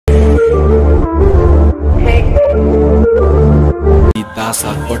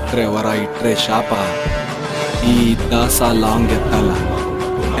ದಾಸ ಕೊಟ್ರೆ ವರ ಇಟ್ರೆ ಶಾಪ ಈ ದಾಸ ಲಾಂಗ್ ಎತ್ತಲ್ಲ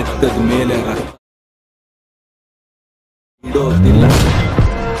ಎತ್ತದ ಮೇಲೆ ರಕ್ತ ಇಡೋದಿಲ್ಲ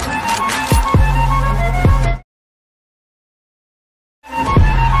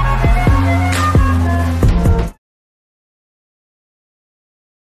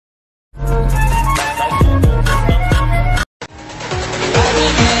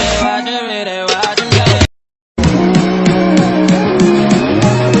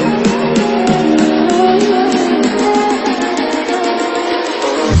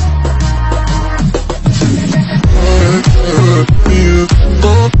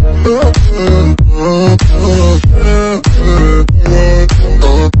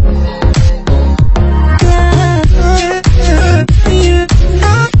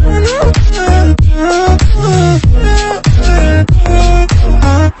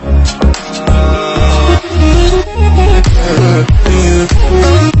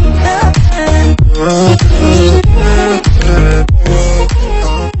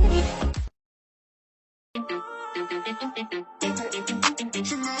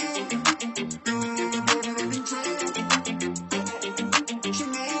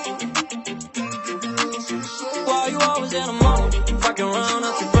Why you always in a mode? Fucking around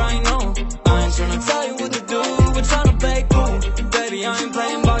up to brain on. I ain't tryna tell you what to do, we're tryna play cool. Baby, I ain't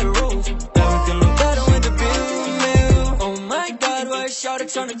playing by your rules. Everything look better with the view. Oh my god, why is Shawty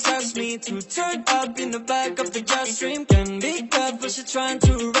tryna test me? To turn up in the back of the jet stream. Can be good, but she trying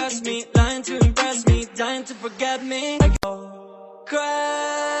to arrest me. Lying to impress me, dying to forget me. I go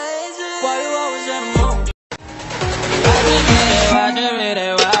crazy. Why you always in a mode?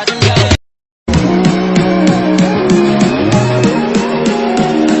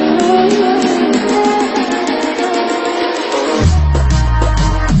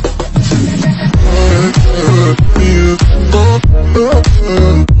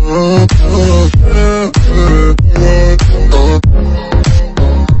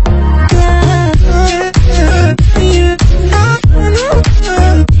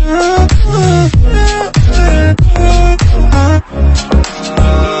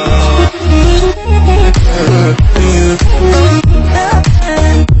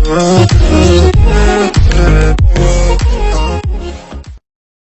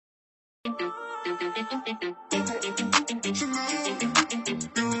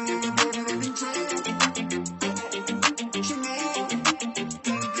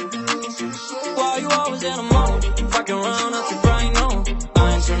 Why you always in a mode? Fucking around up to brain on.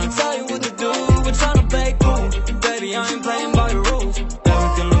 I ain't tryna tell you what to do, we're tryna play cool. Baby, I ain't playing by your rules.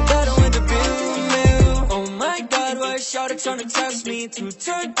 Everything look better with the view. Oh my god, why is Shawty tryna test me? To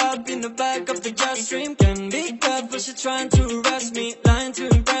turn up in the back of the jet stream. Can be good, but she trying to arrest me. Lying to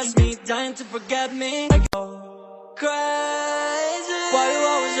impress me, dying to forget me. I go crazy. Why you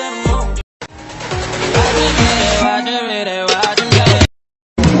always in a mode?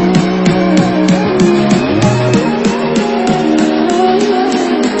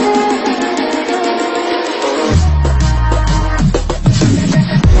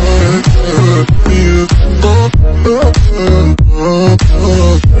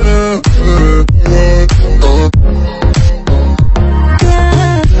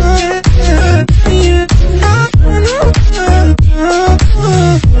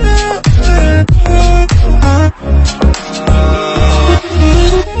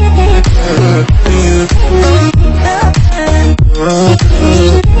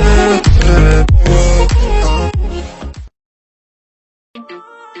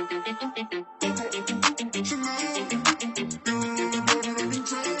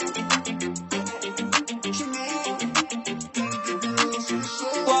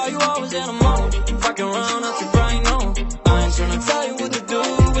 Why you always in a mode? Fucking around up to